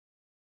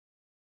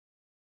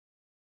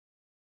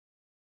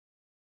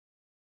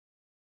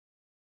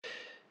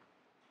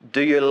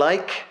Do you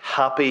like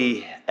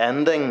happy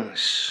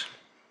endings?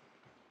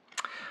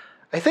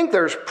 I think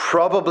there's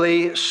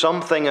probably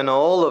something in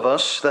all of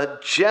us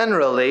that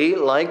generally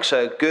likes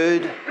a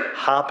good,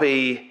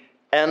 happy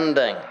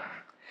ending.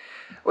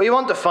 We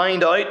want to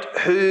find out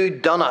who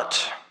done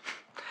it.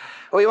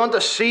 We want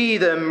to see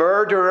the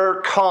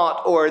murderer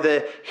caught, or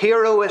the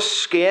hero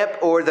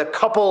escape, or the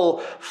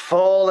couple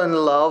fall in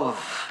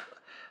love.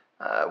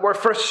 We're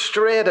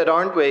frustrated,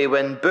 aren't we,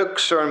 when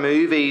books or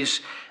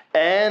movies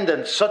end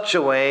in such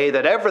a way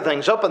that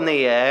everything's up in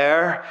the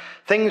air,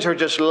 things are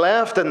just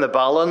left in the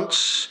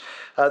balance,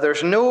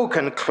 there's no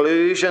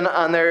conclusion,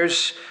 and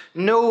there's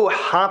no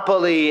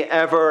happily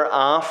ever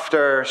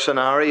after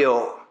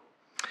scenario.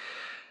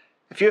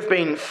 If you've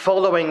been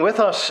following with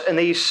us in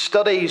these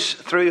studies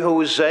through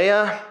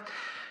Hosea,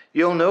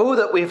 you'll know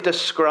that we've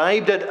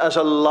described it as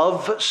a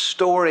love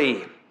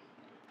story.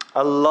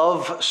 A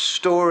love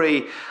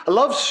story. A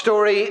love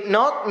story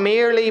not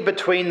merely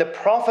between the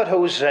prophet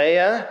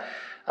Hosea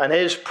and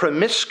his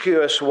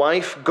promiscuous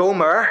wife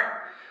Gomer,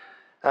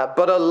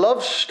 but a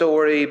love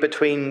story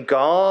between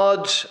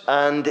God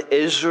and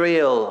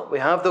Israel. We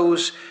have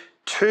those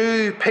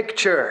two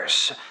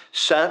pictures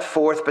set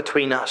forth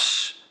between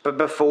us, but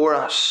before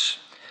us.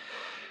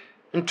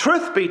 And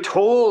truth be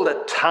told,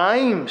 at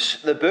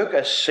times the book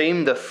has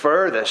seemed the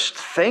furthest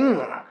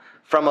thing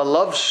from a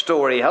love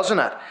story, hasn't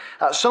it?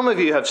 Some of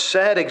you have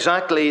said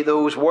exactly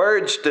those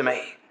words to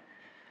me.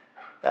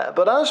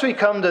 But as we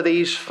come to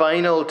these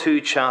final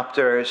two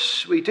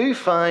chapters, we do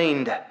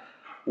find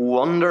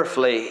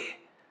wonderfully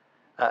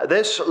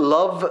this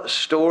love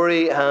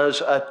story has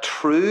a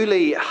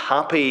truly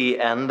happy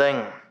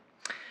ending.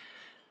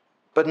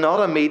 But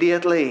not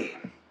immediately.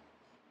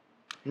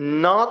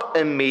 Not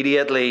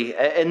immediately.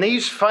 In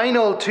these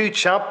final two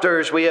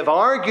chapters, we have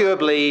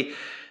arguably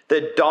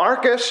the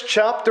darkest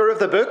chapter of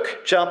the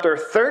book, chapter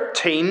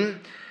 13,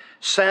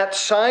 set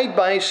side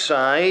by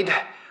side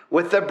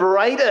with the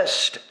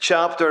brightest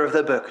chapter of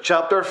the book,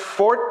 chapter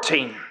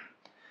 14.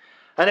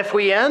 And if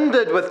we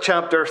ended with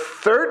chapter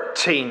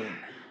 13,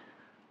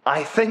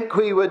 I think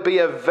we would be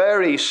a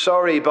very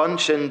sorry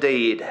bunch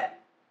indeed.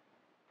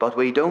 But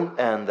we don't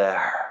end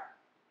there.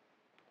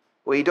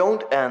 We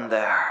don't end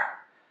there.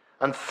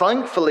 And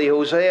thankfully,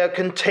 Hosea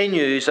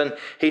continues, and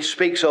he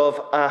speaks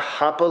of a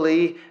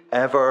happily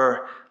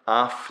ever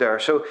after.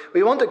 So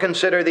we want to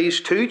consider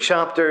these two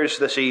chapters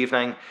this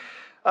evening.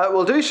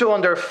 We'll do so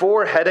under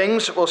four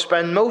headings. We'll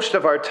spend most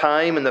of our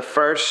time in the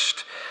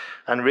first,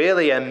 and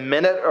really a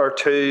minute or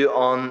two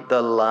on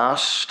the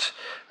last.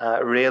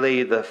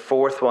 Really, the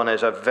fourth one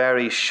is a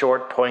very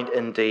short point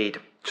indeed.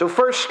 So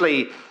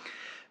firstly,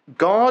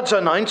 God's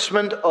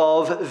announcement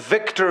of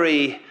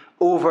victory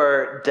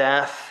over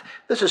death.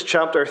 This is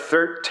chapter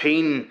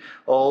 13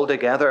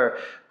 altogether.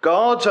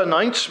 God's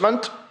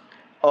announcement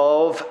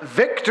of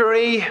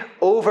victory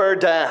over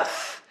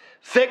death.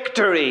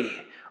 Victory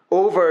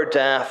over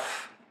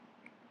death.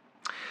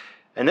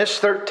 In this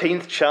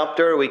 13th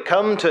chapter, we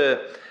come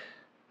to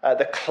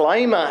the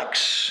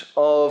climax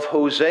of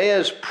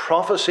Hosea's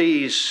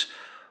prophecies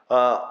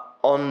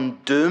on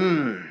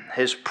doom.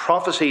 His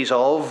prophecies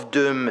of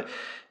doom.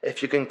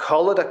 If you can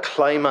call it a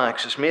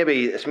climax, it's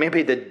maybe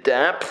the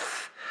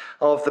depth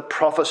of the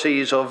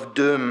prophecies of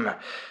doom.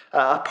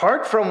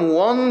 Apart from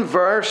one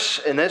verse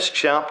in this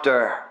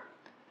chapter,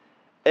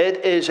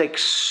 it is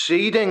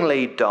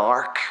exceedingly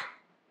dark.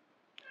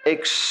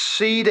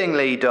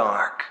 Exceedingly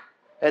dark.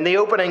 In the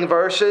opening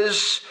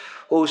verses,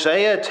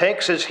 Hosea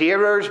takes his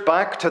hearers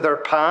back to their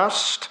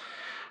past.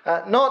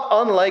 Not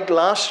unlike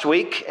last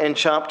week in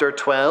chapter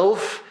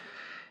 12.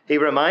 He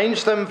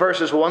reminds them,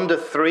 verses 1 to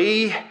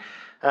 3,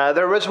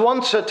 there was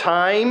once a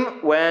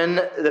time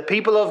when the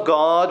people of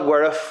God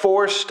were a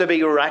force to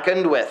be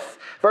reckoned with.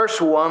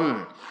 Verse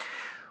 1,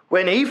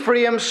 when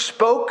Ephraim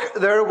spoke,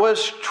 there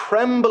was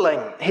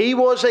trembling. He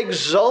was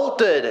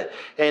exalted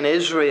in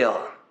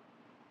Israel.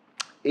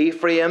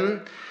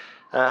 Ephraim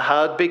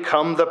had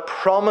become the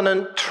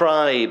prominent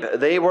tribe.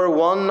 They were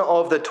one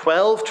of the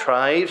 12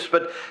 tribes,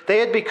 but they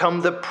had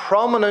become the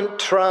prominent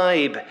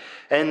tribe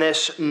in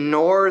this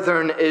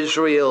northern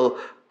Israel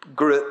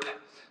group.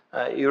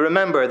 You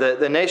remember that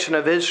the nation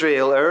of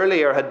Israel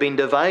earlier had been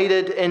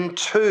divided in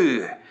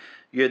two.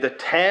 You had the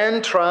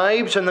 10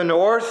 tribes in the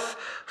north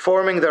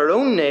forming their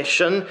own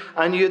nation,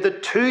 and you had the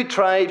 2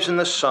 tribes in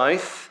the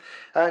south,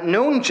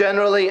 known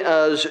generally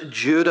as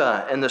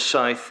Judah in the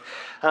south.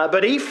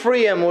 But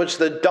Ephraim was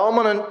the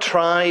dominant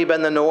tribe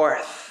in the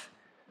north.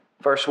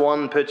 Verse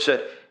 1 puts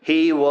it,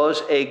 he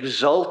was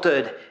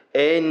exalted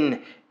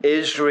in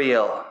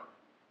Israel.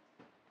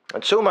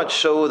 And so much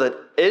so that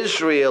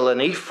Israel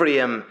and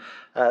Ephraim,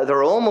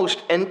 they're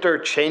almost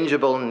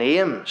interchangeable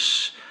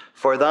names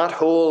for that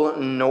whole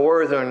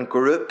northern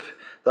group,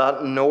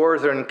 that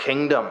northern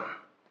kingdom.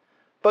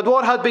 But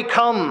what had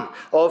become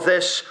of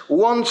this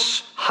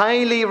once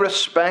highly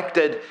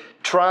respected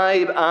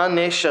tribe and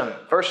nation?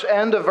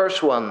 End of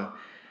verse 1.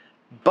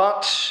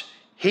 But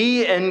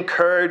he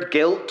incurred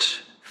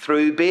guilt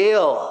through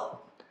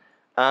Baal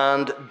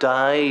and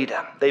died.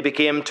 They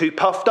became too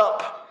puffed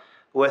up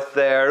with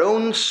their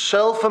own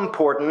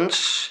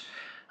self-importance,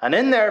 and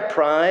in their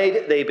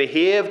pride they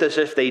behaved as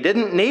if they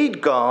didn't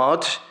need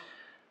God,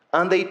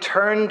 and they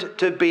turned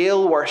to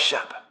Baal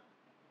worship.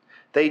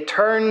 They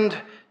turned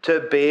to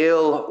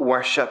Baal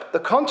worship, the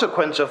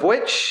consequence of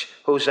which,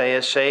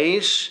 Hosea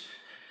says,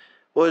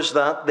 was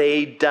that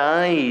they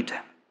died.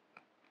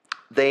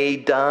 They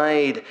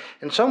died.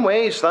 In some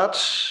ways,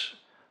 that's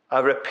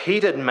a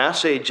repeated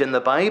message in the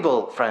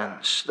Bible,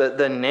 friends, that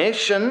the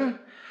nation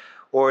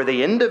or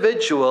the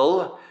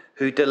individual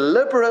who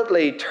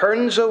deliberately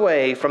turns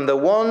away from the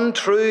one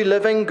true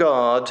living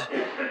God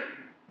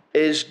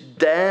is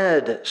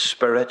dead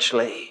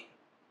spiritually.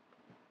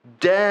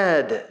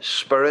 Dead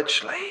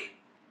spiritually.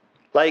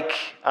 Like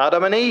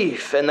Adam and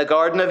Eve in the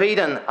Garden of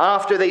Eden,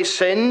 after they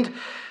sinned,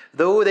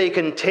 though they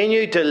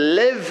continued to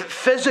live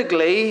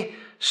physically,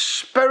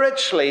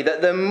 spiritually,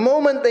 that the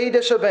moment they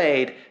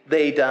disobeyed,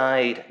 they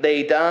died.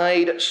 They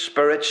died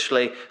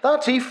spiritually.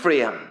 That's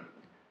Ephraim.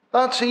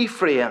 That's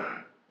Ephraim.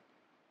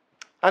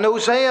 And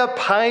Hosea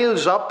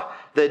piles up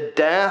the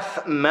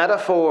death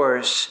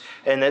metaphors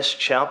in this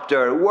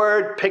chapter,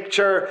 word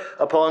picture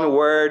upon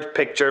word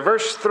picture.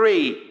 Verse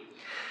 3,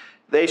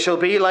 they shall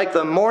be like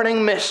the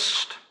morning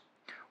mist,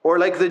 or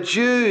like the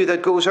dew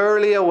that goes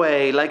early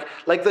away, like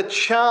the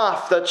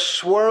chaff that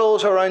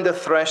swirls around the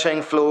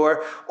threshing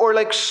floor, or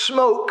like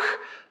smoke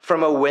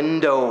from a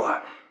window.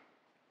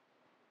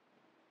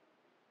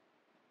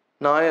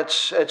 Now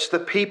it's the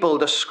people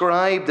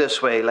described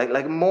this way,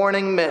 like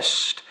morning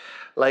mist,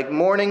 like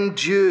morning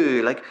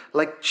dew,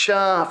 like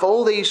chaff,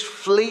 all these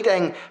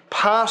fleeting,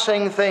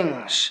 passing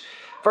things.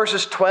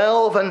 Verses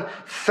 12 and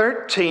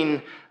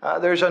 13,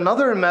 there's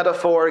another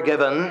metaphor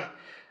given,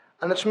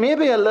 and it's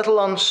maybe a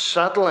little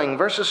unsettling.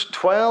 Verses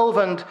 12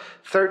 and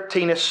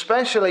 13,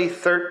 especially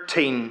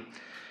 13.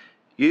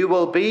 You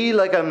will be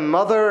like a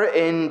mother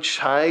in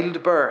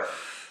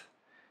childbirth,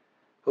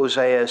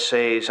 Hosea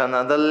says, and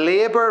the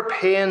labour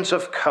pains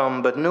have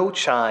come, but no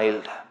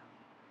child.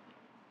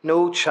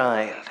 No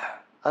child.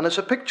 And it's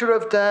a picture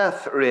of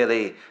death,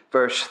 really,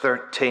 verse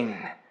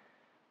 13.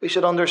 We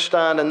should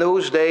understand in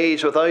those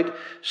days, without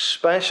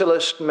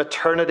specialist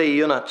maternity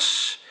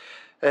units,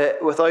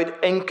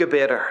 without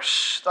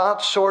incubators,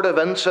 that sort of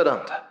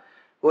incident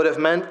would have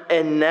meant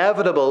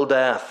inevitable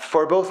death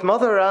for both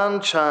mother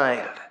and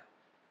child.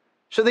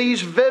 So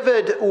these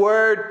vivid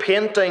word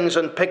paintings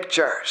and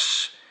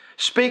pictures,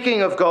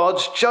 speaking of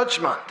God's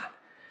judgment,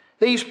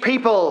 these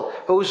people,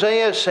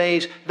 Hosea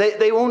says,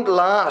 they won't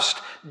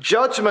last.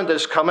 Judgment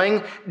is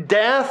coming.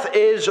 Death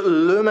is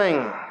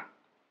looming.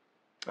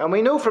 And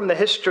we know from the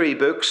history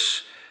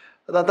books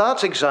that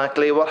that's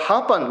exactly what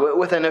happened.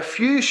 Within a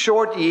few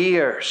short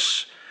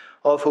years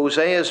of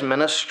Hosea's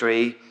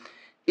ministry,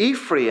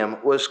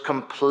 Ephraim was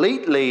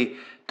completely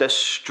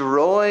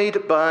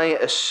destroyed by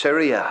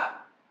Assyria.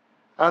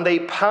 And they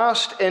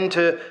passed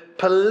into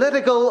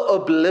political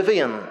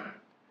oblivion.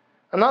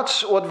 And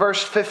that's what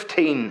verse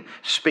 15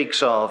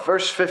 speaks of.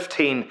 Verse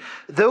 15,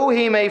 though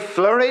he may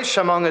flourish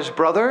among his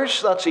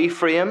brothers, that's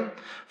Ephraim,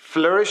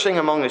 flourishing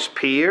among his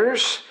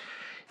peers,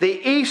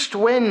 the east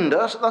wind,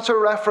 that's a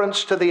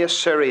reference to the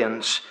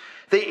Assyrians.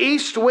 The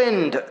east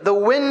wind, the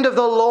wind of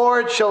the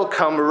Lord shall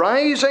come,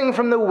 rising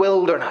from the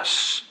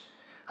wilderness,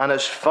 and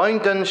his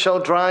fountain shall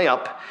dry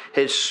up,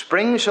 his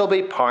spring shall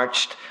be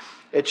parched,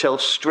 it shall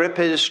strip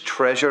his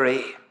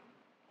treasury.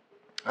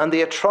 And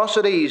the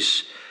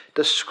atrocities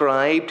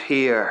described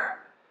here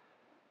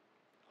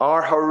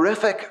are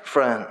horrific,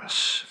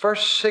 friends.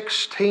 Verse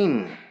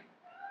 16.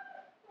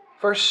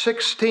 Verse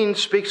 16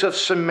 speaks of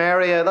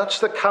Samaria, that's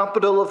the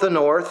capital of the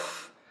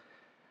north,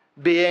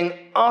 being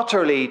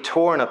utterly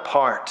torn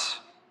apart.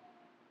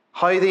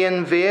 How the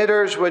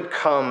invaders would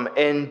come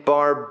in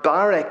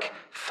barbaric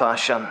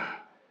fashion,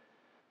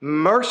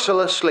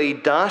 mercilessly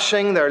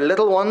dashing their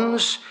little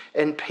ones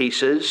in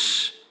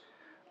pieces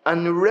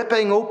and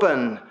ripping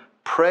open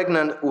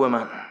pregnant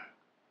women.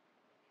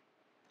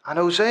 And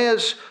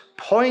Hosea's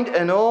point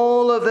in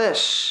all of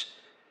this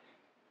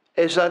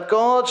is that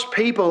God's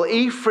people,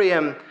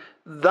 Ephraim,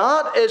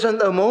 that isn't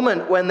the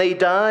moment when they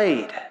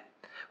died,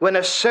 when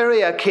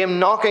Assyria came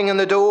knocking on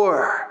the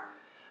door,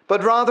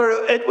 but rather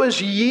it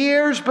was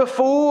years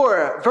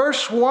before.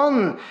 Verse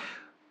 1,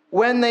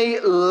 when they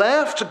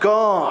left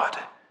God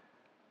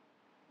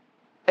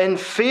in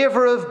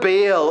favor of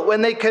Baal,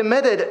 when they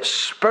committed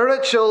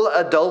spiritual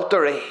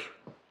adultery.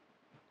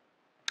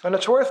 And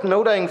it's worth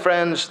noting,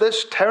 friends,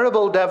 this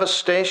terrible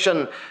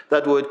devastation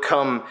that would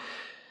come.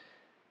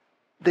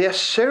 The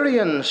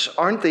Assyrians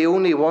aren't the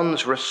only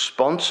ones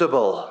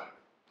responsible.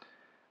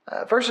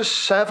 Verses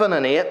 7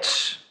 and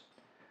 8,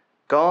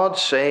 God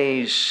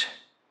says,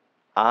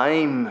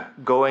 I'm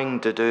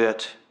going to do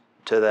it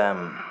to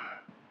them.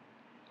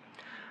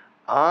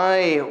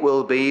 I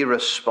will be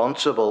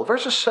responsible.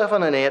 Verses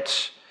 7 and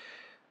 8,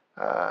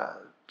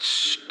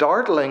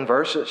 startling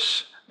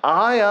verses.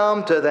 I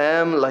am to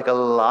them like a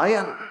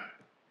lion,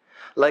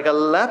 like a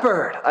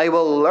leopard. I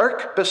will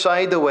lurk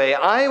beside the way.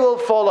 I will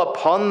fall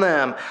upon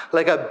them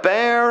like a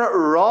bear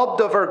robbed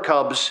of her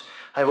cubs.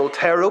 I will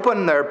tear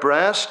open their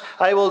breast.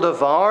 I will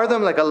devour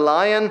them like a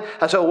lion,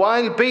 as a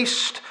wild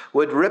beast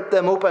would rip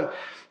them open.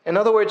 In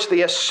other words,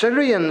 the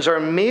Assyrians are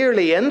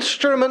merely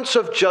instruments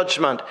of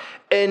judgment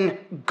in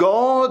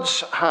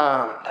God's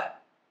hand.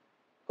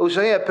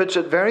 Hosea puts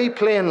it very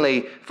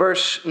plainly,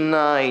 verse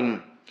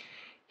 9.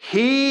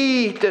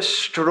 He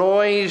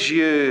destroys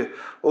you,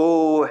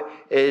 O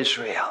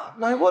Israel.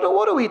 Now,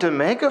 what are we to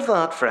make of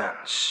that,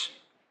 friends?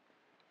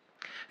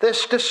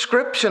 This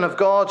description of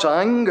God's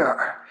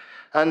anger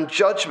and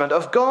judgment,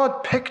 of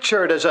God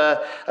pictured as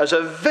a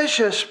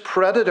vicious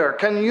predator.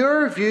 Can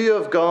your view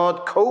of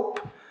God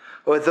cope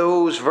with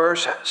those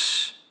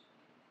verses?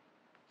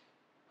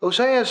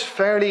 Hosea is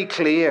fairly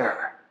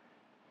clear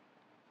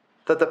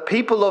that the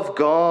people of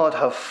God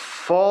have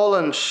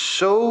fallen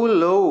so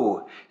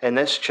low in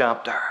this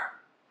chapter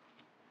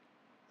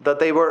that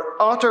they were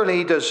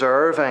utterly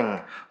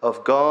deserving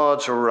of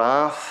God's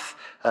wrath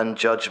and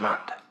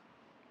judgment.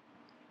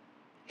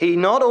 He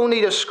not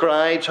only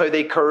describes how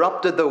they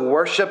corrupted the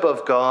worship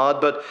of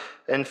God, but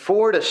in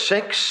 4 to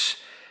 6,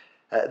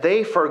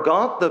 they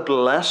forgot the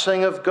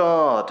blessing of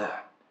God.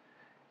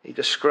 He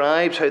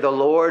describes how the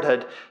Lord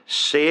had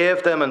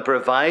saved them and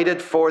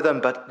provided for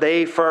them, but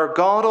they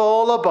forgot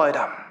all about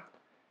Him.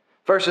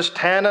 Verses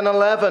 10 and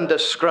 11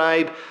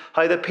 describe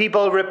how the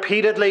people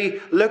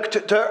repeatedly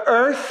looked to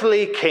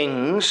earthly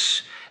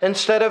kings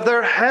instead of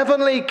their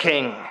heavenly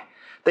King.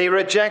 They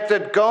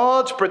rejected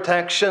God's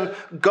protection,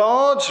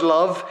 God's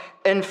love,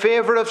 in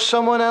favor of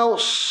someone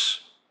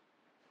else.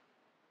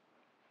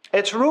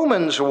 It's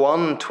Romans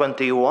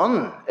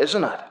 1:21,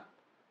 isn't it?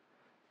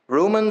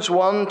 Romans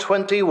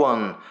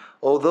 1:21.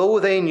 Although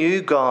they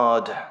knew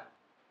God,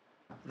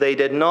 they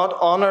did not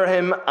honor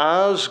Him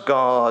as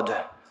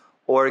God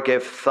or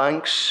give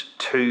thanks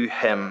to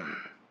Him.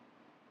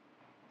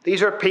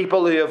 These are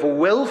people who have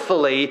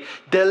willfully,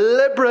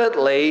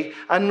 deliberately,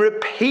 and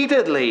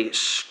repeatedly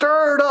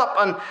stirred up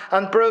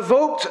and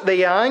provoked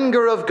the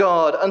anger of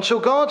God. And so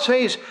God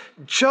says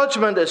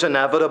judgment is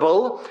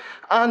inevitable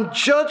and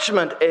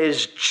judgment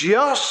is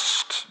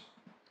just.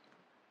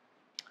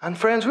 And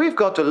friends, we've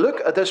got to look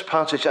at this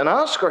passage and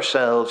ask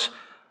ourselves,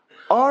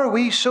 are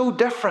we so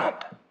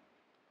different?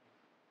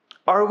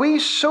 Are we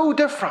so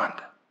different?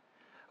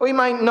 We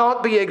might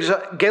not be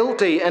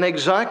guilty in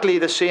exactly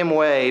the same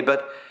way,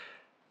 but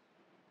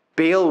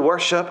Baal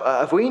worship,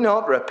 have we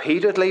not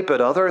repeatedly put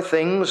other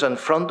things in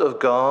front of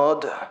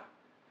God?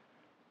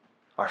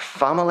 Our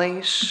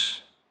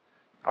families,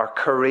 our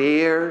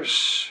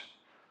careers,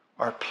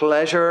 our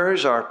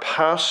pleasures, our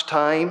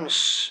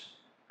pastimes.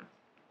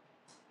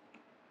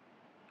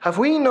 Have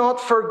we not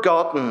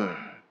forgotten,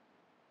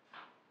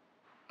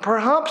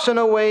 perhaps in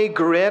a way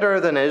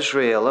greater than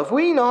Israel, have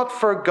we not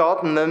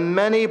forgotten the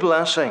many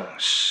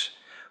blessings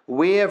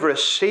we have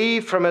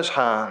received from His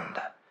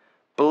hand?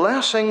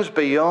 Blessings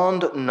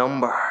beyond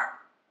number.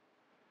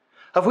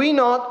 Have we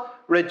not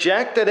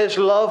rejected His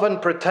love and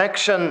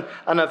protection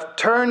and have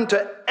turned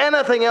to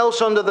anything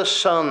else under the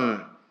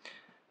sun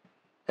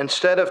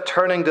instead of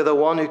turning to the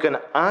one who can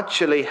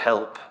actually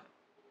help?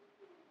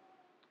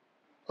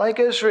 Like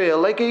Israel,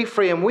 like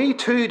Ephraim, we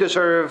too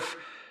deserve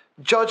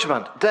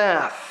judgment,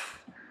 death.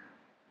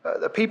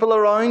 The people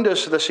around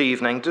us this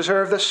evening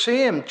deserve the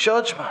same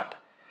judgment,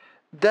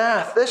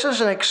 death. This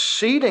is an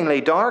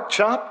exceedingly dark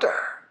chapter.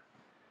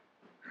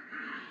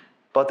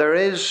 But there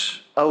is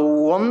a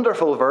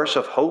wonderful verse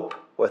of hope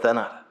within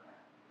it.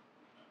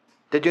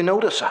 Did you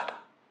notice it?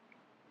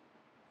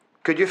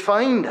 Could you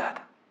find it?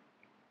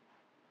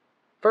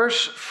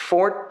 Verse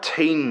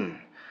 14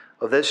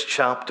 of this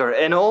chapter.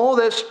 In all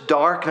this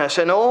darkness,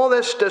 in all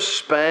this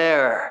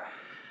despair,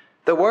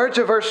 the words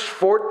of verse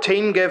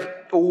 14 give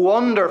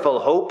wonderful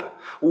hope,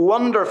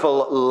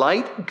 wonderful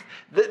light.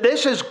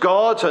 This is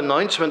God's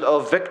announcement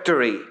of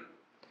victory.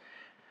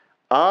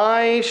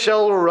 I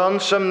shall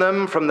ransom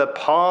them from the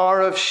power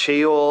of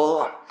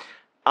Sheol.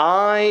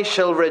 I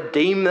shall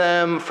redeem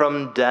them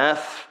from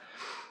death.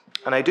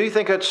 And I do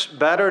think it's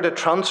better to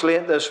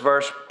translate this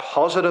verse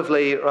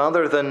positively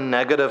rather than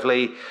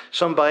negatively.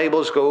 Some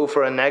Bibles go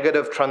for a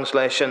negative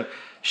translation.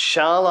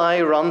 Shall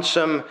I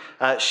ransom?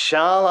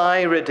 Shall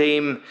I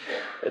redeem?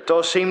 It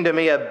does seem to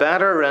me a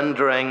better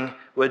rendering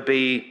would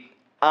be,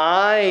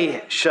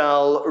 I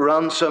shall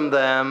ransom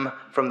them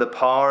from the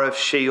power of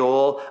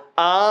Sheol.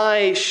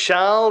 I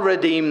shall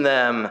redeem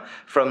them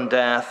from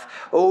death.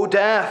 O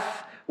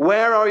death,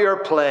 where are your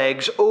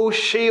plagues? O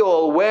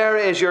Sheol, where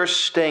is your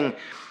sting?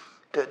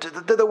 Do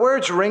the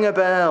words ring a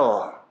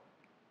bell?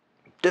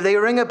 Do they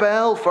ring a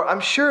bell for?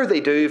 I'm sure they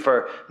do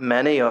for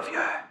many of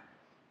you.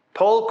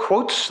 Paul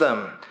quotes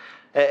them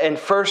in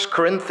 1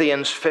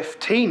 Corinthians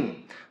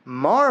 15.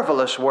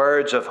 Marvelous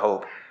words of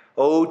hope.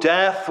 O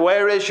death,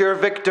 where is your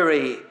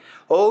victory?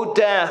 O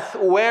death,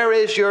 where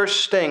is your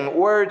sting?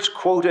 Words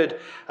quoted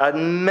at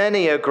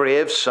many a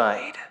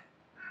graveside.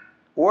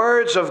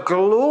 Words of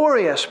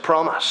glorious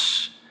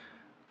promise.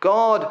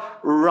 God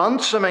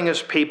ransoming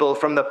His people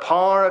from the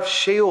power of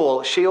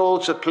Sheol.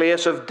 Sheol's a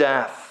place of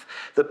death,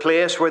 the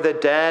place where the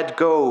dead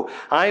go.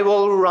 I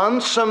will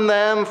ransom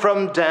them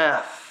from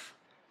death.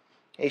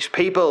 These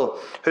people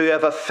who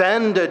have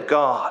offended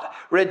God,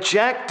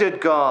 rejected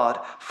God,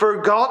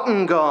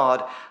 forgotten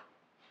God,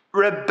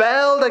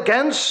 rebelled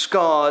against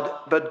God,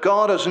 but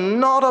God has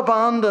not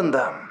abandoned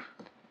them.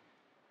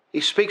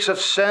 He speaks of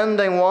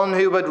sending one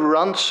who would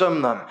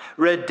ransom them,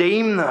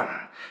 redeem them,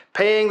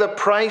 paying the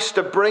price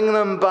to bring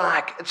them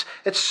back.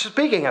 It's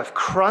speaking of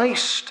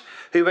Christ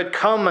who would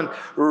come and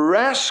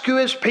rescue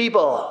his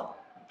people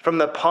from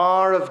the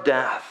power of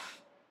death.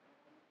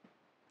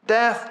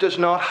 Death does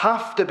not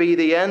have to be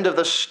the end of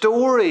the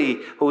story,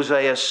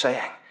 Hosea is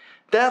saying.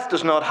 Death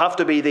does not have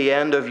to be the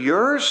end of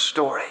your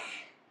story.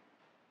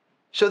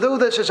 So though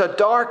this is a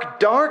dark,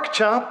 dark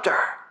chapter,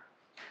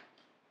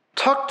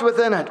 tucked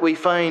within it we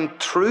find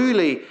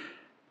truly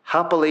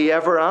happily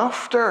ever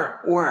after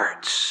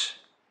words.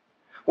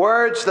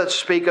 Words that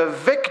speak of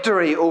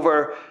victory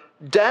over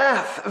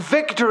death,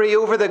 victory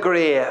over the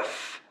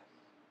grave.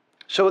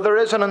 So there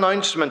is an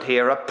announcement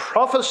here, a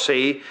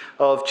prophecy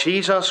of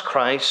Jesus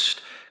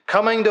Christ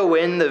coming to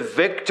win the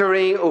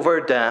victory over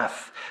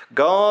death.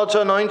 God's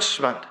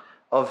announcement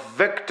of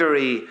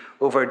victory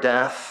over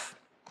death.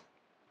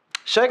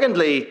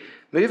 Secondly,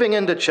 moving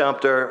into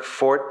chapter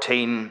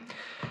 14,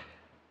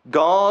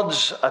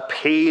 God's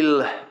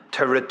appeal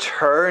to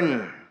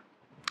return.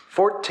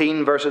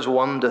 14 verses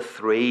 1 to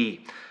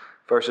 3.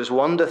 Verses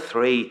 1 to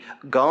 3,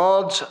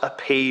 God's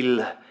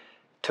appeal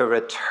to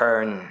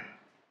return.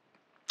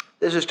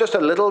 This is just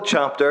a little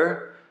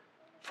chapter,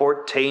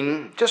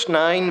 14, just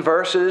 9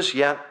 verses,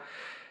 yet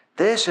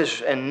this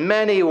is in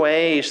many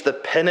ways the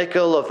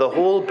pinnacle of the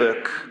whole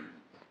book.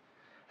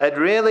 It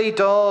really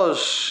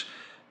does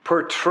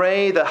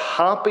portray the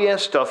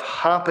happiest of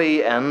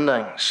happy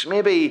endings.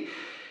 Maybe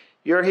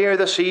you're here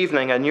this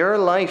evening and your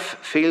life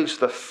feels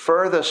the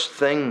furthest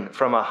thing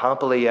from a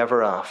happily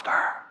ever after.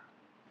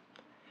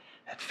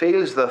 It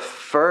feels the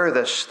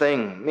furthest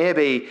thing.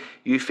 Maybe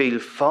you feel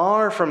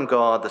far from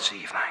God this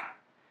evening.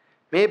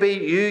 Maybe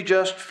you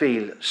just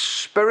feel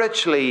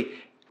spiritually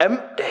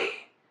empty,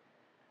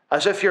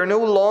 as if you're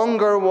no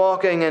longer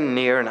walking in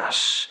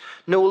nearness,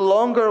 no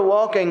longer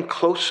walking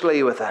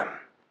closely with him.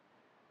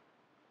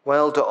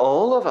 Well, to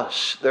all of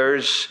us,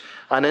 there's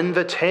an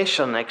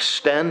invitation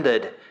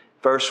extended.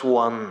 Verse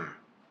 1.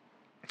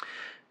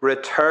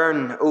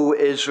 Return, O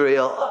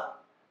Israel,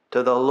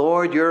 to the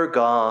Lord your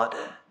God,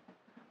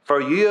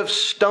 for you have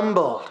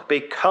stumbled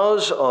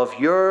because of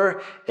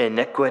your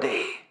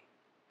iniquity.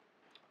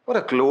 What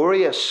a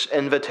glorious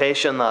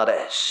invitation that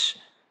is.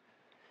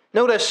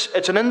 Notice,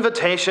 it's an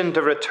invitation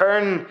to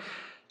return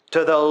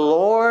to the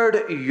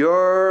Lord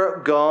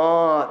your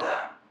God.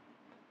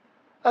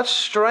 That's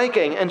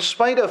striking. In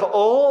spite of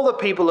all the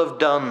people have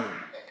done,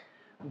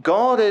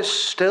 God is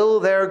still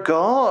their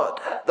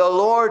God. The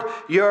Lord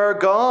your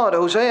God.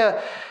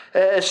 Hosea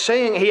is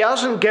saying he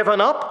hasn't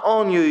given up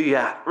on you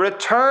yet.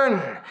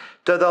 Return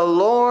to the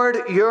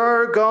Lord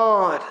your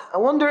God. I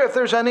wonder if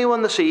there's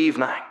anyone this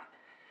evening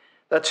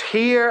that's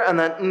here and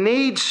that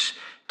needs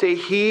to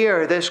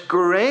hear this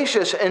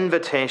gracious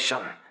invitation,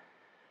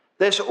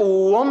 this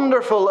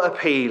wonderful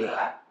appeal.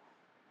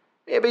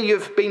 Maybe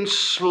you've been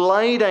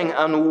sliding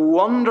and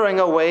wandering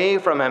away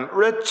from him.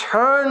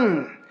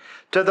 Return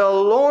to the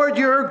Lord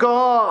your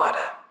God.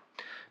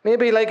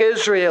 Maybe like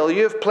Israel,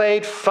 you've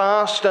played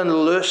fast and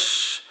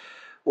loose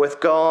with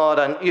God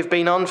and you've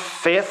been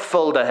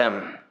unfaithful to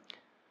him.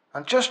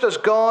 And just as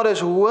God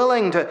is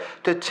willing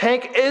to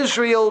take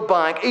Israel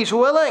back, he's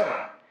willing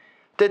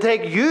to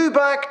take you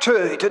back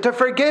too, to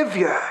forgive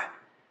you.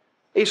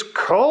 He's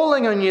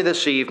calling on you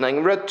this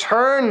evening.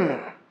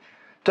 Return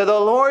to the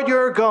Lord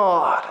your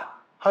God.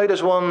 How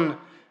does one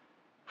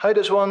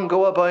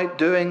go about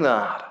doing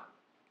that?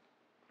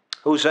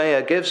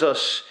 Hosea gives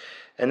us,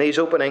 in these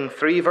opening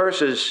 3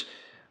 verses,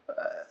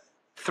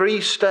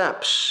 3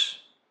 steps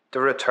to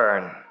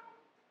return.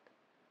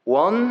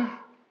 1,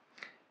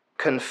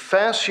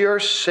 confess your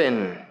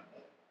sin.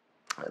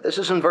 This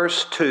is in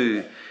verse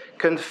 2.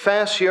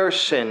 Confess your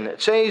sin.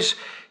 It says,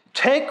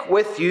 take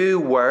with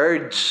you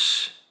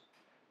words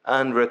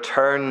and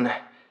return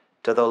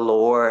to the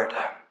Lord.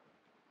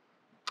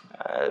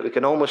 We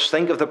can almost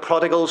think of the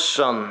prodigal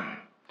son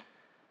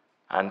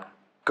and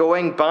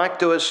going back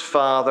to his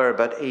father,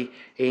 but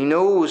he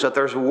knows that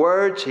there's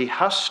words he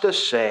has to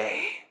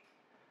say.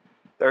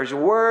 There's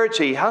words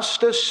he has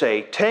to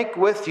say. Take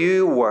with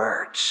you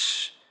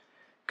words.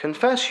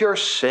 Confess your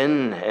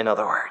sin, in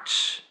other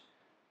words.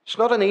 It's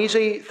not an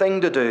easy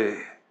thing to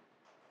do.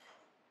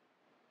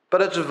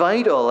 But it's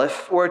vital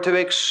if we're to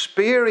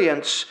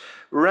experience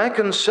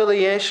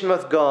reconciliation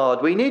with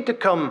God. We need to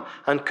come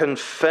and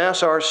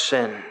confess our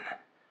sin,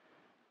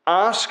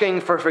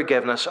 asking for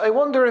forgiveness. I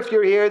wonder if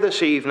you're here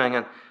this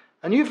evening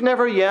and you've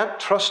never yet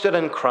trusted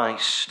in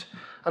Christ.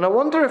 And I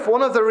wonder if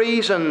one of the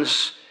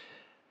reasons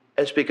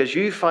is because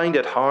you find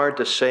it hard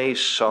to say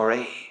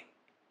sorry.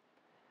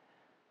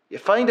 You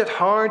find it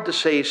hard to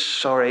say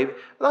sorry.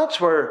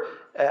 That's where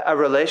a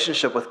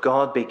relationship with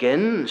God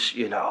begins,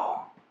 you know.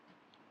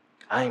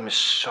 I'm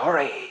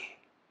sorry.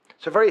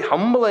 It's a very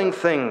humbling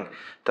thing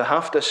to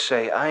have to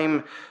say,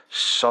 I'm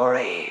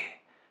sorry.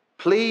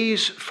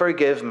 Please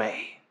forgive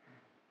me.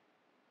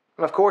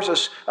 And of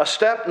course, a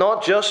step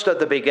not just at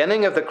the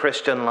beginning of the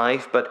Christian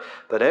life, but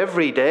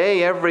every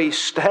day, every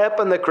step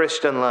in the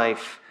Christian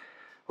life.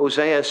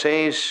 Hosea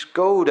says,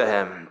 go to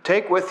him,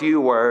 take with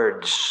you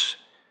words,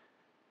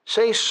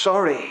 say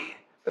sorry,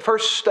 the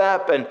first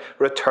step in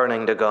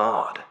returning to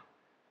God.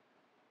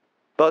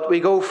 But we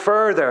go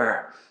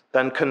further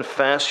than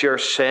confess your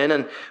sin,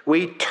 and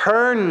we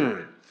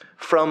turn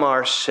from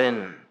our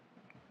sin.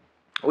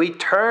 We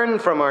turn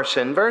from our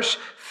sin. Verse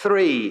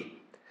 3,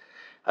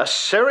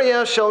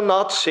 Assyria shall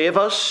not save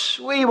us.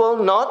 We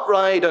will not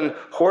ride on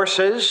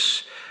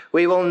horses.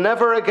 We will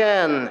never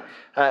again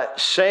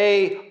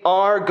say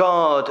our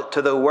God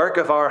to the work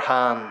of our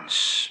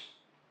hands.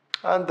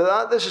 And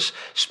this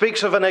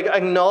speaks of an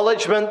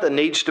acknowledgement that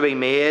needs to be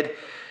made.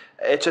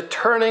 It's a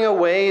turning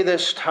away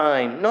this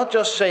time, not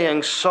just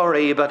saying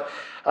sorry, but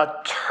a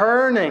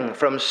turning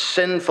from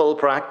sinful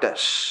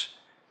practice.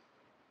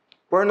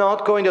 We're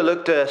not going to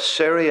look to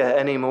Assyria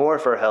anymore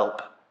for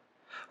help.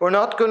 We're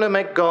not going to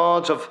make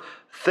gods of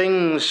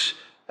things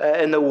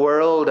in the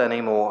world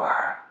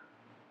anymore.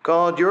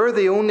 God, you're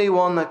the only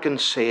one that can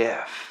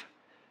save.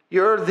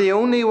 You're the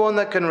only one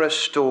that can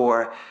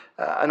restore.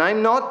 And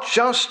I'm not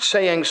just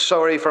saying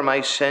sorry for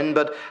my sin,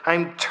 but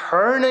I'm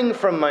turning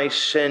from my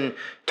sin,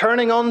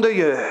 turning unto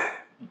you.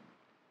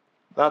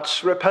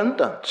 That's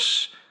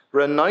repentance,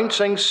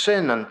 renouncing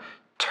sin and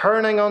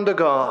turning unto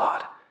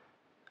God.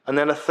 And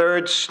then a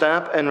third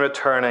step in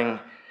returning,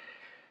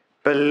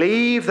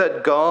 believe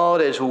that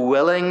God is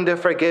willing to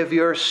forgive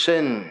your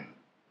sin.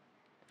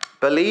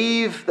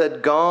 Believe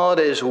that God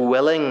is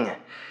willing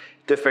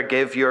to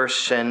forgive your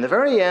sin. The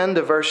very end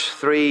of verse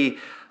 3,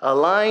 a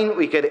line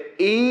we could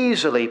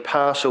easily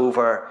pass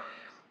over.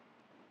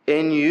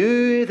 In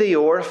you the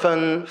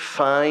orphan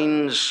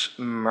finds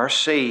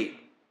mercy.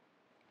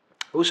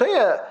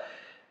 Hosea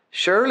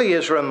surely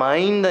is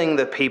reminding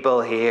the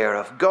people here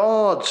of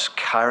God's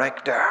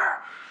character.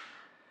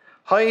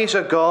 How he's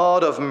a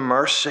God of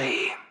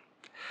mercy.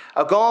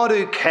 A God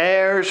who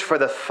cares for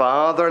the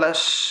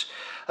fatherless.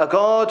 A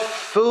God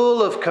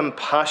full of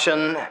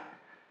compassion.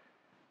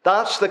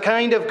 That's the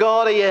kind of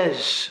God he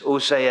is,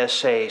 Hosea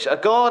says. A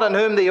God in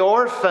whom the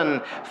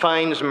orphan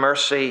finds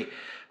mercy.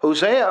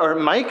 Hosea or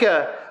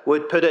Micah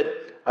would put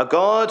it, a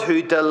God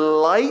who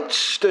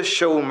delights to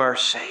show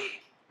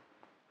mercy.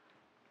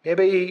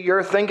 Maybe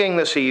you're thinking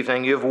this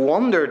evening you've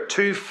wandered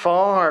too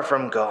far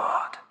from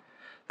God,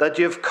 that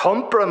you've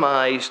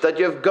compromised, that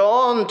you've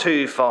gone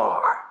too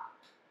far.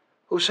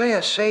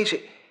 Hosea says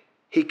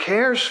he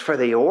cares for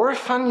the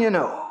orphan, you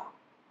know.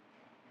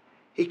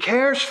 He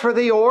cares for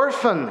the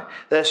orphan,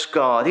 this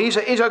God. He's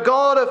a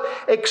God of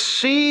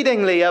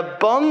exceedingly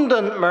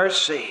abundant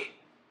mercy.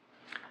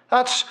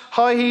 That's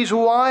how he's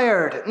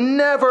wired.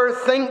 Never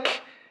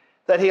think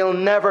that he'll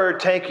never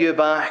take you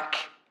back.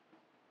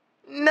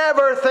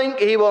 Never think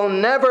he will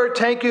never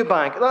take you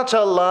back. That's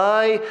a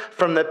lie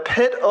from the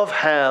pit of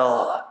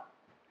hell.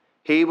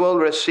 He will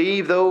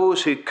receive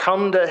those who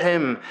come to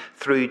him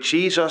through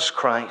Jesus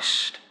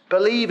Christ.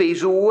 Believe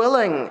he's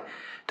willing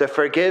to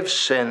forgive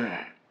sin.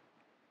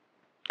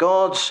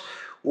 God's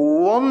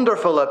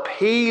wonderful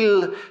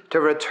appeal to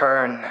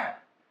return.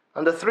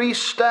 And the three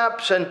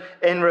steps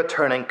in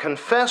returning: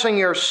 confessing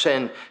your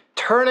sin,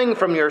 turning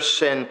from your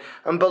sin,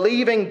 and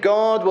believing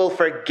God will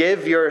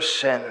forgive your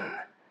sin.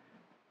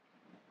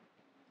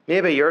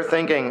 Maybe you're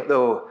thinking,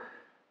 though,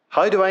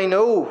 how do I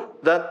know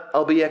that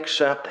I'll be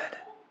accepted?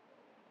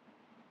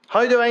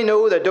 How do I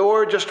know the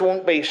door just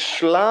won't be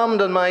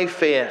slammed in my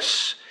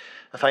face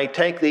if I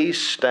take these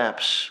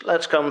steps?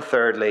 Let's come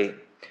thirdly.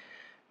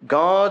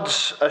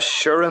 God's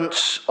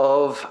assurance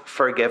of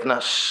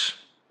forgiveness.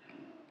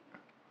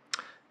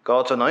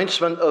 God's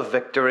announcement of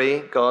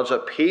victory, God's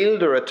appeal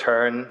to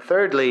return.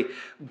 Thirdly,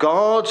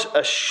 God's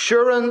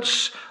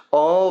assurance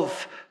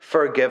of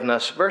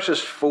forgiveness. Verses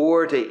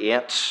 4 to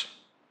 8.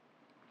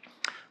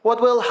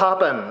 What will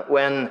happen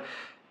when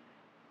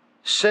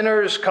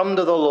sinners come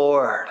to the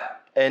Lord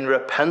in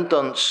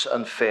repentance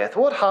and faith?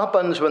 What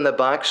happens when the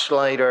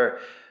backslider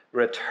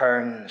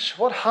returns?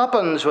 What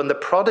happens when the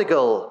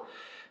prodigal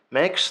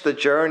makes the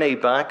journey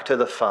back to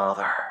the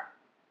Father?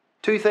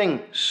 Two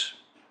things.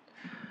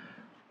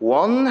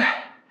 One,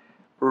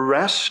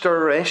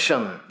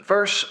 restoration.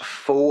 Verse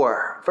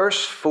 4.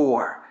 Verse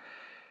 4.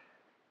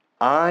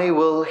 I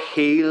will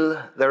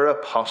heal their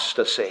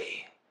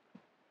apostasy.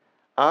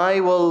 I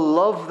will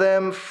love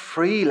them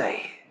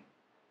freely,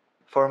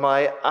 for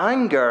my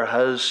anger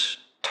has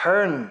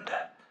turned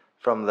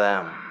from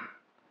them.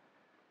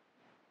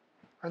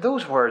 Are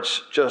those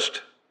words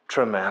just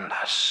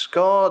tremendous?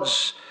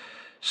 God's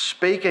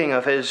speaking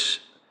of his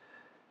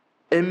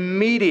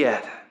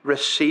immediate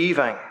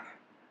receiving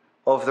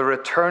of the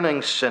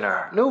returning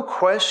sinner. No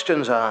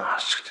questions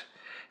asked.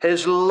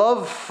 His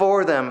love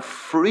for them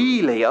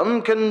freely,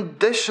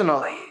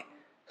 unconditionally.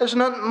 Isn't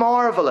it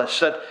marvelous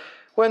that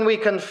when we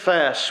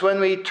confess, when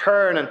we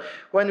turn, and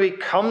when we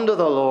come to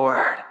the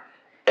Lord,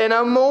 in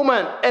a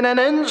moment, in an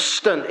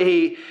instant,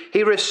 he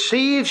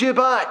receives you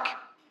back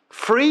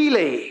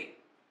freely.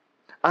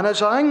 And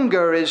his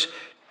anger is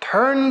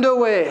turned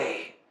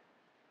away.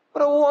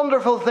 What a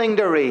wonderful thing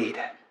to read.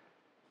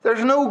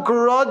 There's no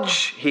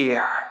grudge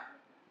here.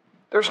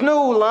 There's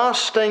no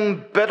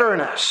lasting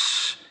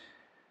bitterness.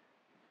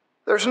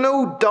 There's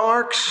no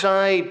dark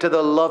side to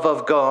the love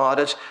of God.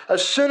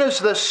 As soon as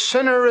the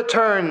sinner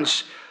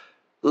returns,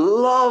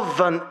 love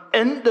and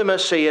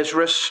intimacy is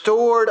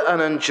restored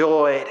and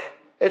enjoyed.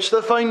 It's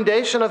the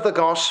foundation of the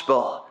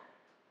gospel.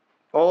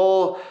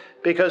 All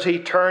because he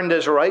turned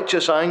his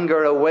righteous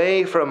anger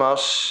away from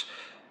us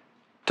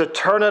to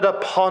turn it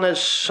upon his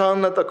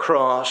Son at the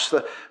cross.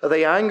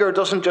 The anger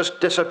doesn't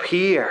just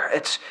disappear.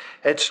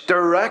 It's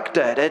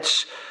directed.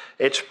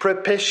 It's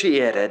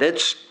propitiated.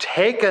 It's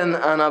taken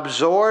and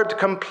absorbed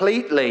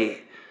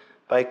completely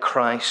by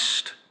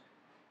Christ.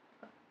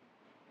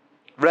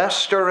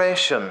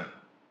 Restoration.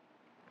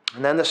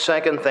 And then the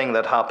second thing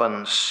that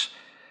happens,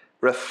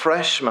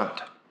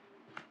 refreshment.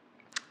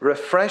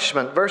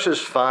 Refreshment,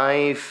 verses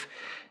 5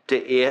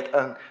 to 8.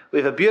 And we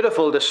have a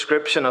beautiful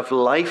description of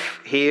life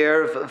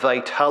here,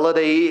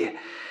 vitality.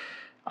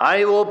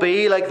 I will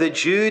be like the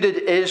dew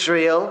to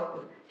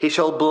Israel. He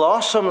shall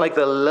blossom like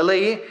the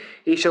lily.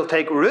 He shall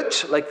take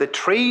root like the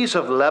trees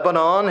of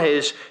Lebanon.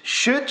 His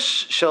shoots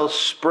shall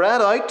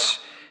spread out.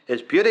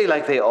 His beauty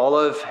like the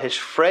olive. His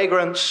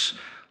fragrance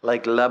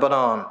like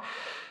Lebanon.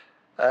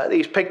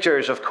 These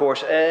pictures, of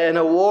course, in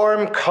a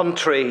warm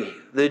country,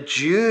 the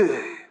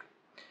dew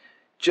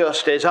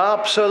just is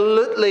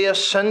absolutely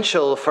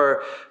essential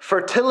for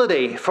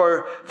fertility,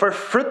 for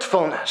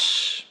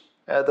fruitfulness.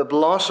 The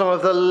blossom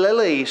of the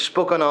lily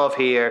spoken of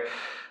here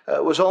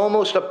was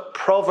almost a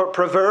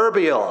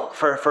proverbial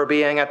for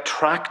being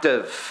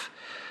attractive,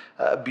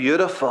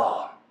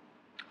 beautiful.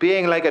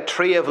 Being like a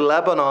tree of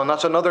Lebanon,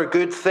 that's another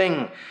good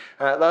thing.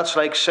 That's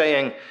like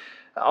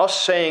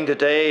us saying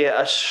today,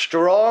 as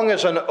strong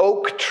as an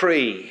oak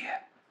tree.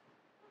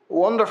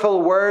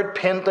 Wonderful word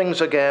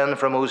paintings again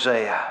from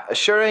Hosea,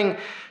 assuring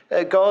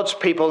God's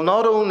people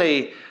not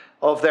only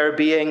of their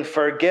being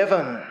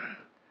forgiven,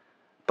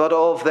 but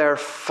of their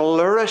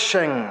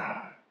flourishing.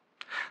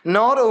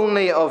 Not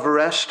only of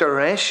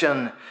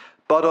restoration,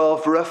 but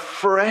of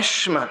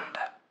refreshment.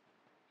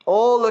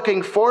 All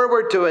looking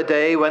forward to a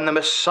day when the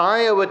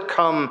Messiah would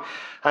come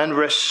and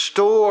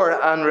restore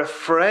and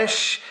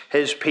refresh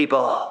his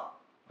people.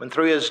 When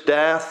through his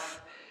death,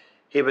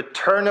 he would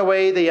turn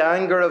away the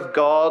anger of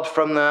God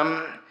from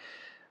them,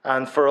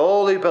 and for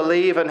all who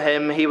believe in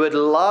him, he would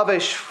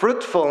lavish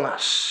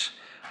fruitfulness,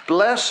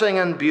 blessing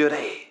and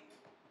beauty.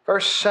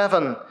 Verse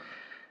 7,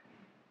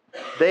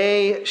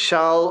 they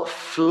shall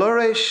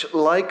flourish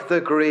like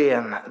the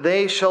grain.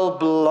 They shall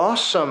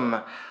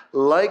blossom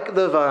like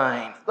the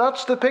vine.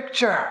 That's the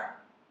picture.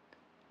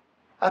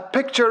 A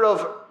picture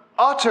of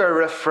utter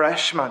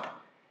refreshment.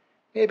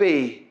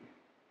 Maybe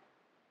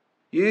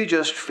you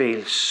just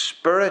feel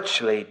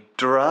spiritually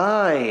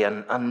dry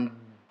and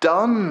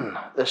done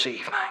this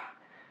evening.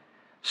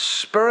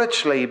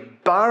 Spiritually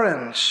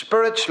barren,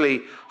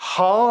 spiritually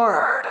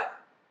hard.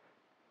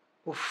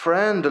 Oh,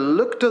 friend,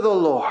 look to the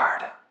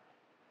Lord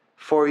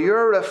for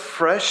your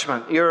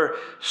refreshment, your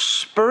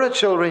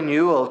spiritual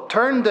renewal.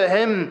 Turn to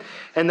him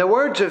in the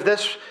words of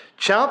this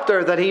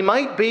chapter, that he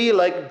might be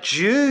like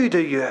dew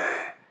to you,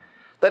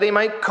 that he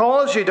might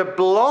cause you to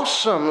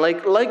blossom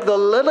like the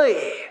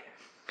lily,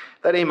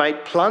 that he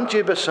might plant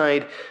you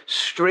beside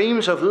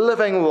streams of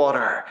living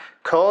water,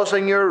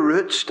 causing your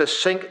roots to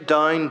sink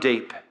down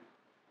deep,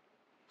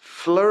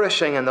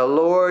 flourishing in the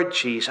Lord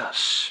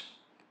Jesus.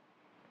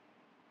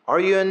 Are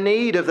you in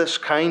need of this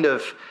kind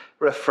of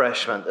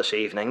refreshment this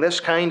evening,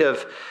 this kind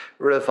of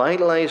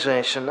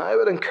revitalization? I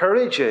would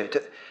encourage you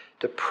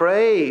to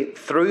pray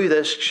through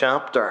this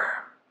chapter,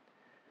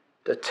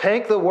 to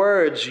take the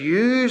words,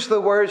 use the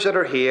words that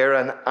are here,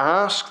 and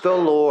ask the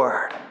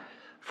Lord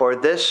for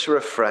this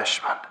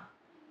refreshment.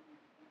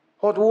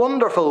 What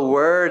wonderful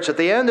words at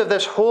the end of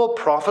this whole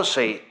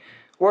prophecy.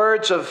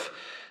 Words of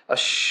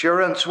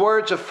assurance,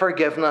 words of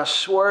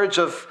forgiveness, words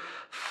of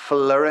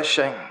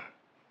flourishing.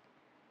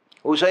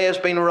 Hosea has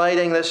been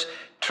writing this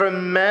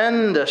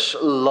tremendous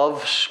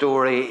love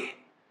story.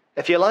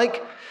 If you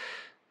like,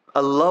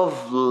 a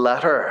love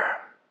letter.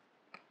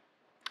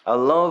 A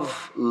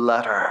love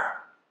letter.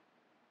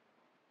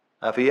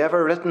 Have you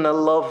ever written a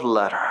love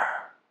letter?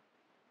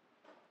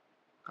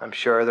 I'm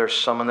sure there's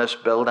some in this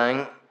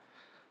building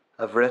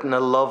have written a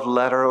love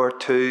letter or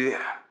two.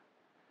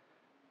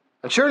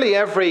 And surely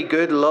every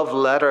good love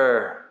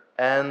letter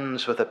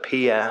ends with a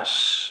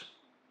P.S.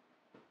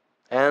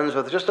 Ends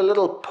with just a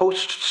little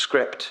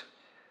postscript,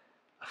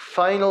 a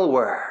final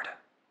word.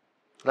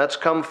 Let's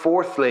come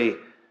fourthly,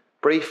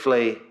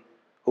 briefly,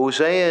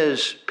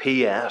 Hosea's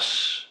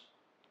P.S.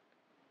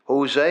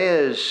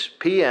 Hosea's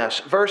P.S.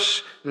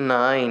 Verse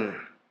 9.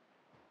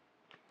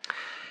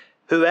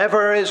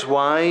 Whoever is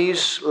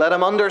wise, let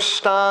him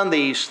understand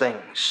these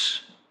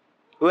things.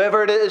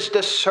 Whoever is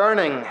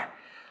discerning,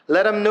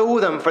 let him know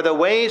them, for the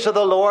ways of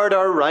the Lord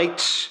are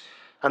right,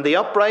 and the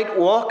upright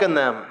walk in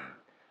them,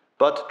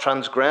 but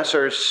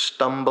transgressors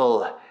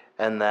stumble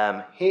in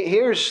them.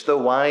 Here's the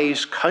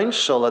wise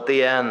counsel at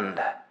the end.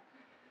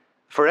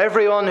 For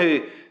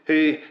everyone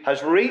who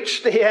has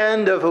reached the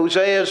end of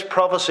Hosea's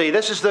prophecy.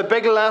 This is the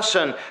big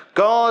lesson.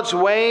 God's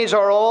ways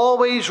are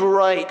always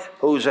right,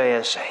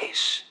 Hosea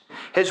says.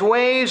 His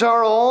ways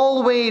are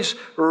always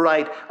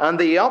right, and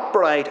the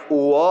upright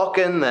walk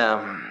in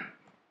them.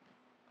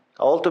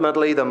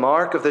 Ultimately, the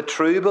mark of the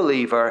true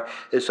believer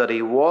is that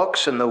he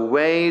walks in the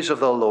ways of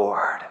the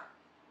Lord.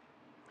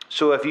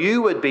 So if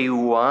you would be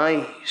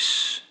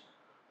wise,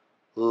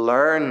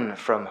 learn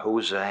from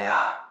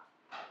Hosea.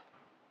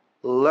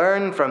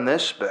 Learn from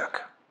this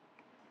book.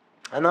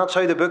 And that's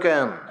how the book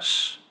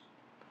ends,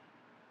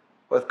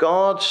 with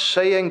God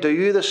saying to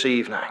you this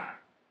evening,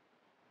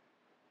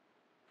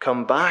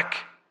 come back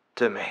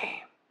to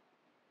me.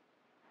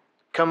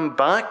 Come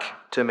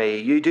back to me.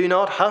 You do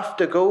not have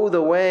to go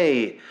the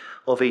way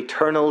of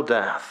eternal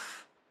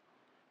death.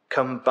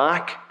 Come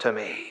back to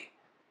me.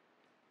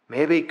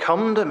 Maybe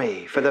come to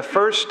me for the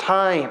first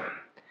time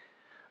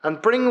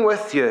and bring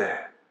with you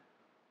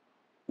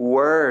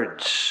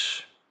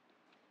words.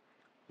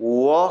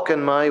 Walk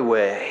in my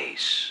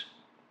ways.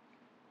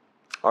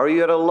 Are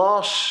you at a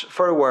loss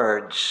for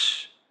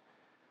words?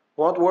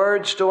 What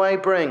words do I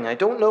bring? I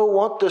don't know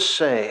what to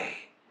say.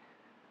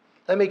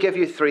 Let me give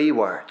you 3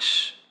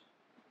 words.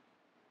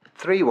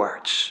 3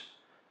 words.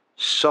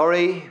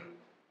 Sorry,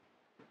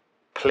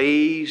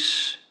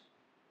 please,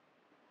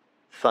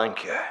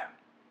 thank you.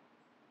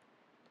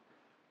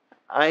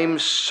 I'm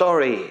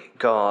sorry,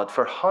 God,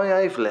 for how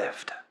I've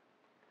lived.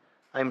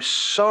 I'm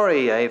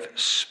sorry I've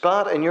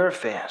spat in your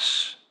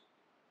face.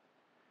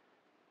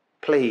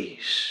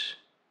 Please,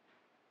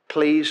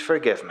 please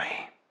forgive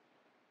me.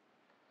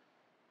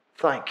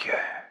 Thank you.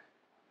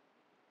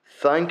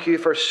 Thank you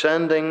for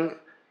sending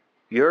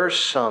your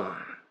Son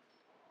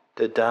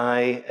to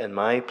die in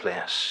my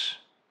place.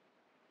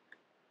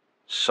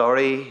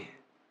 Sorry,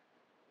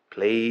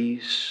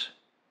 please,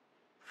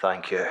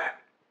 thank you.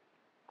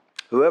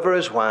 Whoever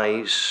is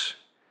wise,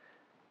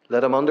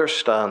 let him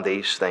understand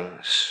these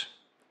things.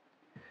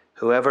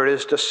 Whoever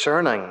is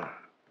discerning,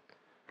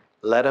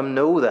 let him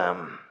know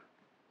them.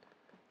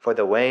 For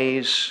the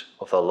ways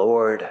of the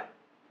Lord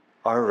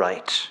are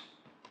right.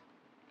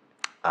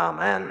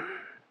 Amen.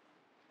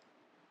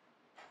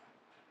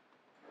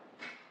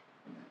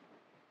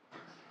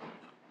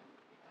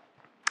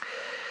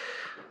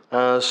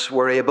 As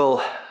we're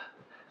able,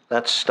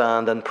 let's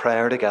stand in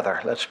prayer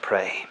together. Let's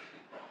pray.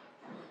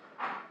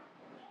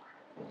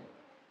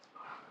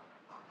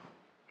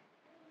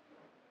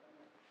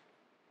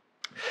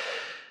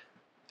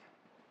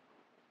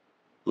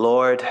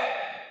 Lord,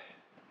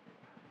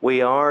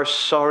 we are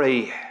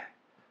sorry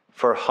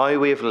for how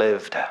we've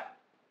lived.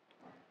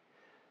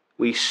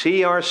 We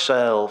see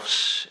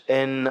ourselves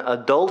in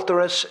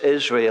adulterous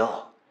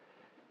Israel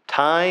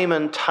time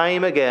and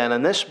time again.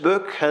 And this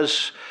book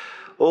has,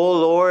 O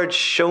Lord,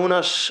 shown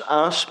us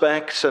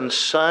aspects and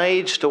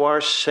sides to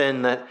our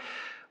sin that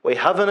we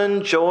haven't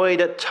enjoyed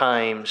at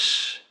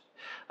times.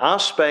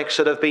 Aspects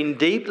that have been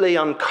deeply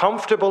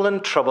uncomfortable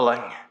and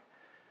troubling.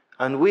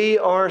 And we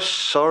are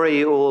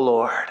sorry, O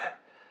Lord,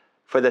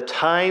 for the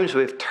times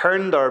we've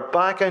turned our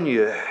back on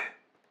you.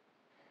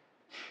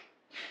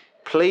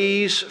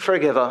 Please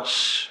forgive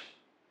us.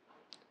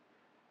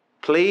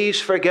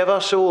 Please forgive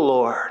us, O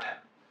Lord,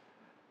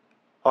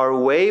 our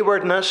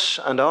waywardness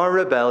and our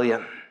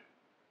rebellion.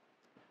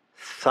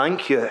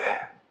 Thank you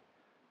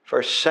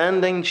for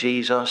sending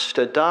Jesus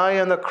to die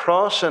on the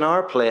cross in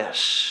our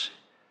place.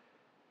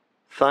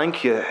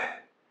 Thank you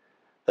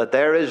that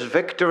there is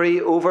victory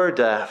over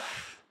death.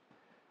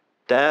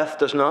 Death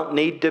does not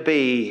need to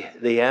be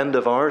the end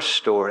of our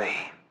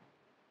story.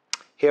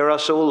 Hear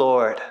us, O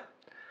Lord.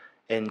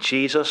 In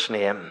Jesus'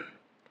 name,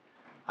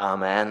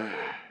 amen.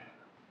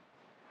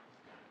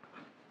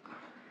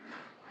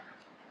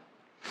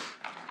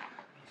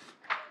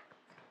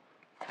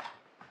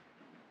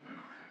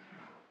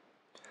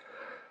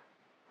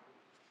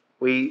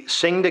 We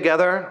sing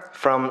together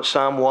from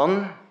Psalm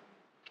 1,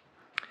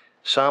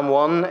 Psalm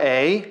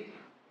 1a.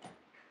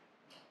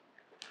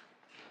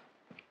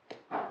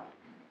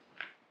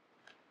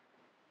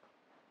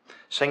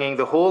 Singing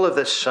the whole of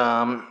this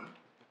psalm.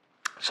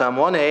 Psalm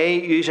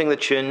 1a, using the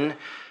tune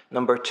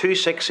number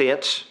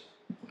 268.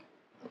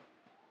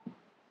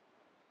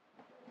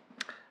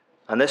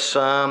 And this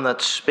psalm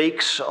that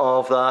speaks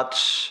of that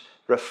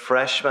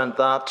refreshment,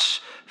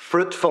 that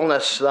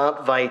fruitfulness,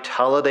 that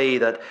vitality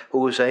that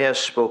Hosea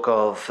spoke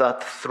of,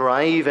 that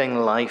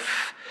thriving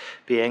life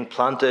being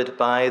planted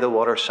by the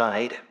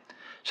waterside.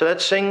 So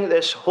let's sing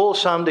this whole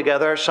psalm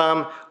together,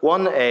 Psalm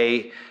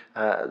 1a,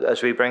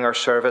 as we bring our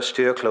service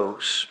to a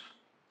close.